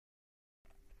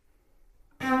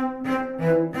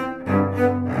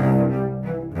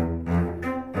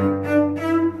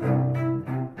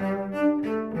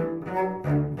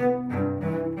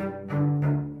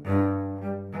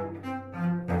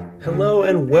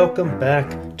welcome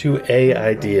back to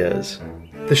A-Ideas,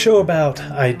 the show about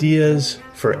ideas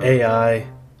for AI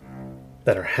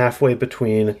that are halfway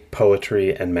between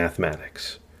poetry and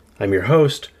mathematics. I'm your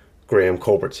host, Graham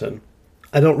Culbertson.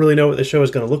 I don't really know what the show is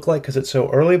going to look like because it's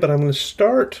so early, but I'm going to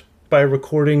start by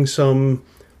recording some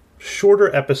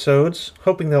shorter episodes,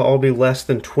 hoping they'll all be less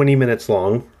than 20 minutes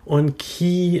long, on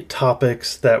key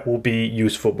topics that will be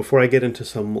useful before I get into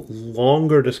some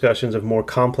longer discussions of more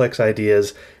complex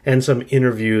ideas and some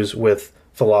interviews with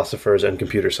philosophers and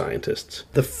computer scientists.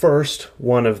 The first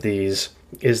one of these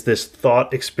is this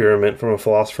thought experiment from a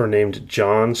philosopher named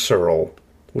John Searle,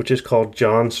 which is called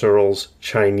John Searle's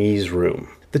Chinese Room.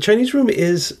 The Chinese Room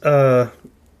is the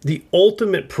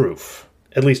ultimate proof,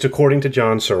 at least according to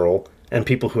John Searle and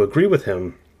people who agree with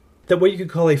him, that what you could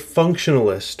call a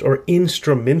functionalist or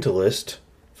instrumentalist,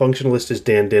 functionalist is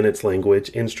Dan Dennett's language,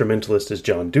 instrumentalist is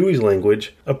John Dewey's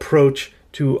language, approach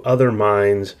to other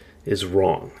minds is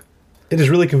wrong. It has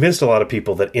really convinced a lot of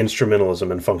people that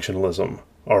instrumentalism and functionalism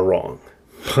are wrong.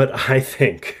 But I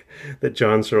think that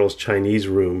John Searle's Chinese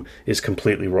Room is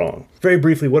completely wrong. Very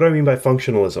briefly, what do I mean by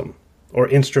functionalism or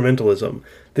instrumentalism?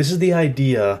 This is the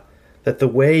idea that the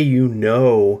way you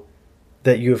know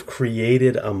that you have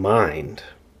created a mind,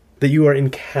 that you are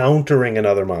encountering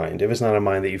another mind, if it's not a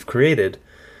mind that you've created,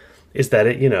 is that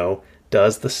it,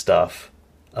 does the stuff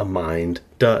a mind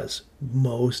does.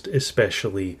 Most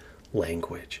especially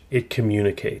language. It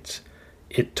communicates.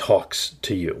 It talks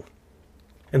to you.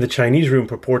 And the Chinese Room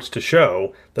purports to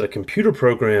show that a computer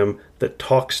program that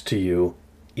talks to you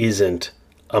isn't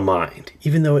a mind,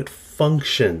 even though it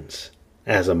functions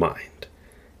as a mind.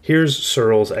 Here's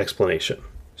Searle's explanation.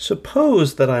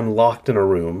 Suppose that I'm locked in a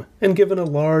room and given a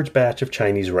large batch of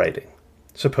Chinese writing.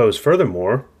 Suppose,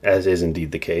 furthermore, as is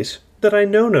indeed the case, that I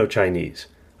know no Chinese,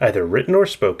 either written or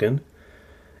spoken,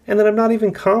 and that I'm not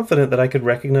even confident that I could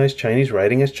recognize Chinese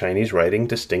writing as Chinese writing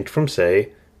distinct from,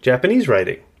 say, Japanese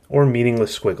writing or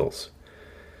meaningless squiggles.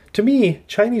 To me,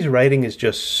 Chinese writing is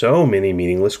just so many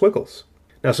meaningless squiggles.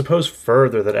 Now suppose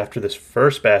further that after this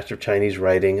first batch of Chinese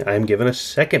writing, I am given a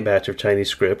second batch of Chinese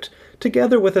script,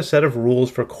 together with a set of rules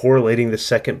for correlating the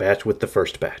second batch with the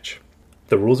first batch.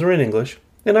 The rules are in English,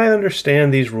 and I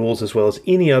understand these rules as well as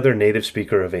any other native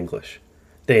speaker of English.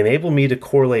 They enable me to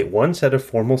correlate one set of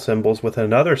formal symbols with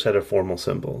another set of formal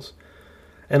symbols.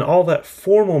 And all that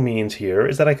formal means here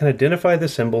is that I can identify the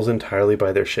symbols entirely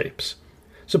by their shapes.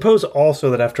 Suppose also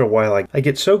that after a while I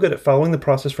get so good at following the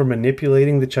process for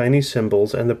manipulating the Chinese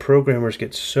symbols and the programmers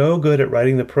get so good at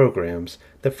writing the programs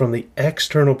that from the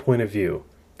external point of view,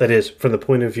 that is, from the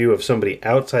point of view of somebody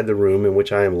outside the room in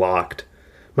which I am locked,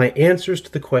 my answers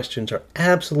to the questions are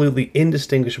absolutely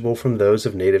indistinguishable from those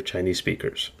of native Chinese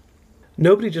speakers.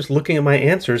 Nobody just looking at my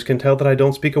answers can tell that I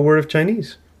don't speak a word of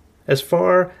Chinese. As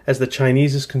far as the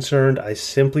Chinese is concerned, I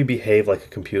simply behave like a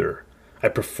computer. I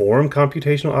perform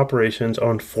computational operations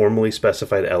on formally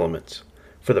specified elements.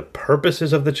 For the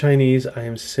purposes of the Chinese, I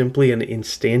am simply an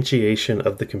instantiation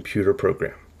of the computer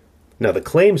program. Now, the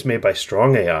claims made by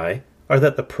strong AI are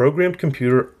that the programmed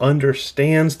computer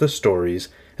understands the stories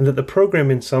and that the program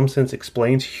in some sense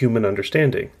explains human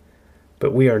understanding.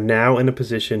 But we are now in a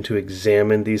position to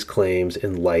examine these claims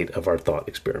in light of our thought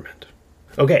experiment.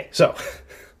 Okay, so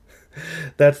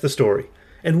that's the story.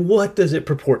 And what does it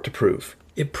purport to prove?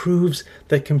 It proves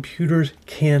that computers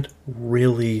can't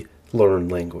really learn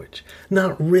language.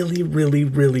 Not really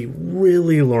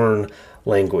learn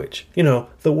language.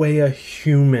 The way a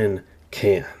human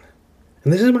can.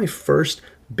 And this is my first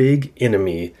big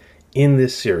enemy in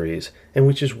this series, and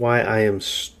which is why I am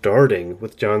starting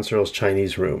with John Searle's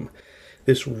Chinese Room.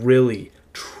 This really,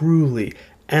 truly,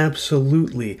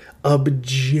 absolutely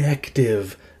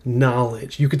objective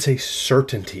knowledge, you could say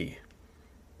certainty,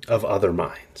 of other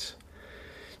minds.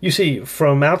 You see,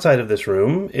 from outside of this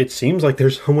room, it seems like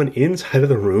there's someone inside of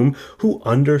the room who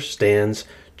understands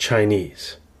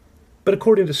Chinese. But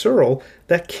according to Searle,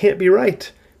 that can't be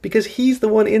right, because he's the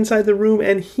one inside the room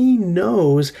and he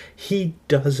knows he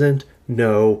doesn't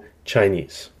know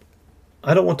Chinese.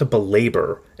 I don't want to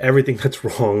belabor everything that's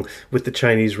wrong with the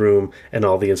Chinese Room and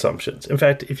all the assumptions. In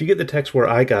fact, if you get the text where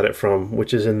I got it from,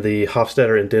 which is in the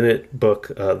Hofstadter and Dennett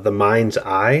book, The Mind's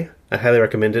Eye, I highly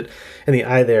recommend it. And the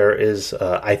I there is,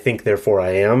 I think, therefore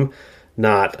I am,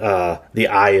 not the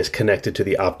eye is connected to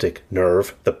the optic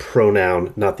nerve, the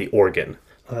pronoun, not the organ.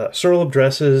 Searle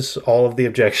addresses all of the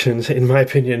objections, in my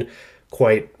opinion,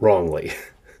 quite wrongly.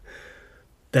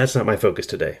 That's not my focus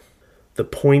today. The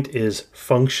point is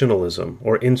functionalism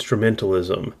or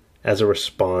instrumentalism as a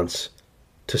response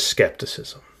to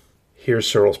skepticism. Here's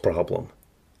Searle's problem.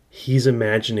 He's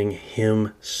imagining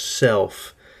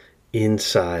himself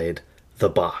inside the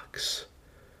box.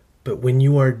 But when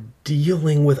you are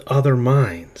dealing with other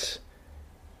minds,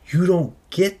 you don't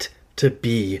get to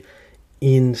be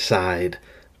inside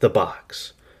the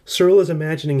box. Searle is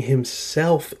imagining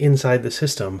himself inside the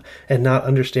system and not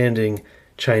understanding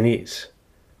Chinese.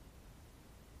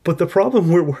 But the problem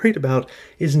we're worried about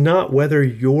is not whether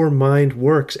your mind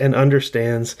works and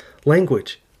understands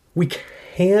language. We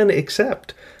can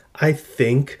accept, I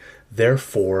think,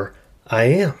 therefore I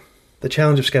am. The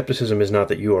challenge of skepticism is not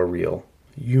that you are real.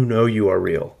 You know you are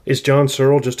real. Is John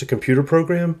Searle just a computer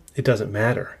program? It doesn't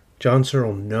matter. John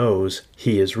Searle knows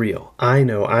he is real. I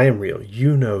know I am real.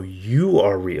 You know you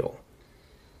are real.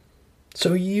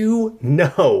 So you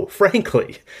know,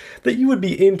 frankly, that you would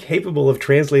be incapable of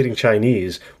translating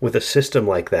Chinese with a system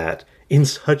like that in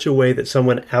such a way that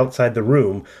someone outside the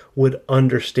room would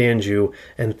understand you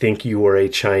and think you were a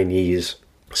Chinese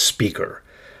speaker.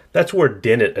 That's where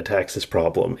Dennett attacks this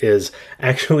problem, is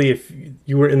actually if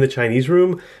you were in the Chinese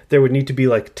room, there would need to be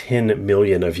like 10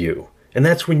 million of you. And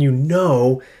that's when you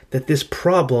know that this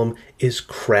problem is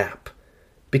crap.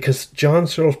 Because John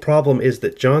Searle's problem is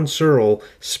that John Searle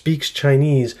speaks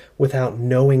Chinese without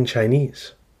knowing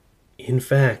Chinese. In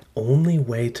fact, only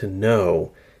way to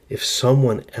know if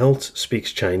someone else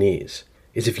speaks Chinese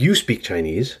is if you speak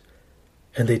Chinese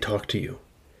and they talk to you.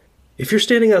 If you're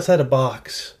standing outside a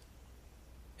box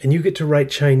and you get to write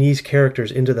Chinese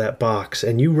characters into that box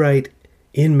and you write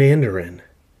in Mandarin,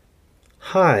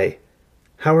 "Hi,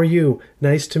 how are you?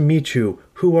 Nice to meet you.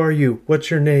 Who are you? What's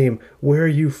your name? Where are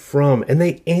you from?" and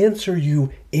they answer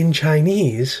you in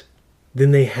Chinese,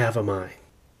 then they have a mind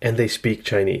and they speak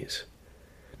Chinese.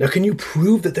 Now, can you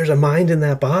prove that there's a mind in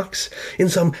that box in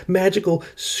some magical,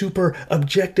 super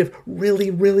objective, really,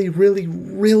 really, really,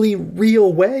 really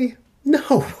real way?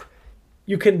 No.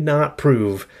 You cannot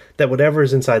prove that whatever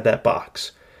is inside that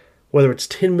box, whether it's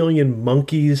 10 million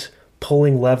monkeys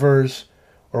pulling levers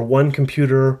or one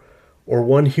computer or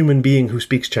one human being who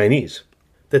speaks Chinese,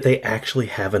 that they actually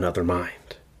have another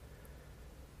mind.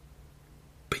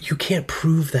 But you can't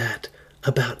prove that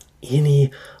about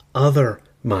any other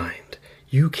mind.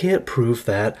 You can't prove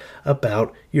that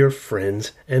about your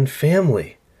friends and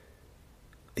family.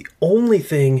 The only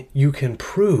thing you can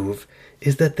prove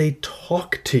is that they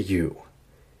talk to you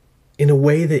in a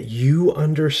way that you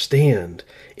understand,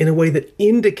 in a way that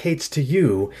indicates to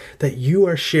you that you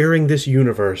are sharing this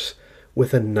universe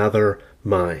with another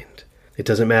mind. It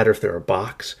doesn't matter if they're a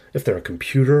box, if they're a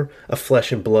computer, a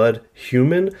flesh and blood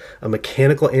human, a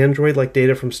mechanical android like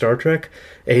Data from Star Trek,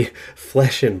 a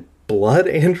flesh and blood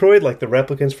android like the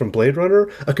replicants from Blade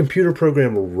Runner, a computer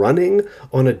program running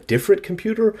on a different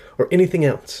computer, or anything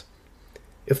else.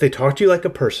 If they talk to you like a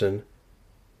person,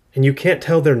 and you can't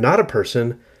tell they're not a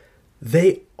person,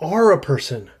 they are a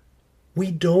person.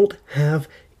 We don't have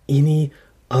any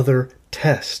other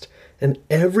test. And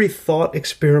every thought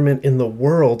experiment in the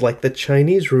world, like the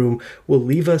Chinese room, will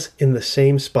leave us in the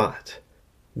same spot.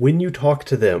 When you talk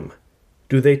to them,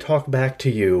 do they talk back to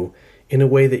you in a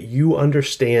way that you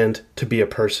understand to be a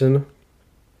person?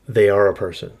 They are a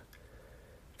person.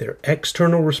 Their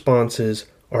external responses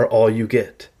are all you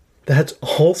get. That's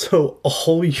also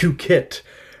all you get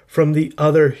from the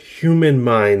other human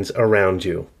minds around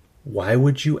you. Why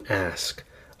would you ask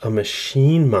a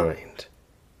machine mind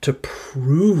to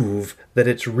prove that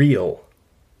it's real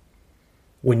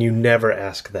when you never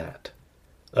ask that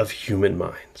of human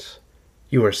minds?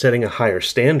 You are setting a higher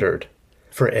standard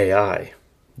for AI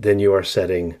than you are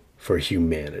setting for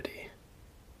humanity.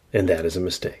 And that is a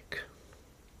mistake.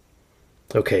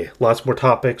 Okay, lots more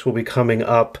topics will be coming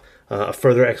up. A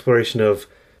further exploration of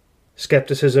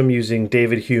skepticism using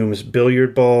David Hume's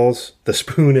billiard balls, the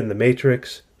spoon in the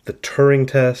matrix, the Turing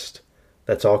test.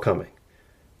 That's all coming.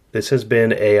 This has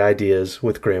been A Ideas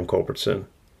with Graham Culbertson.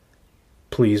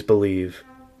 Please believe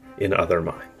in other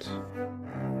minds.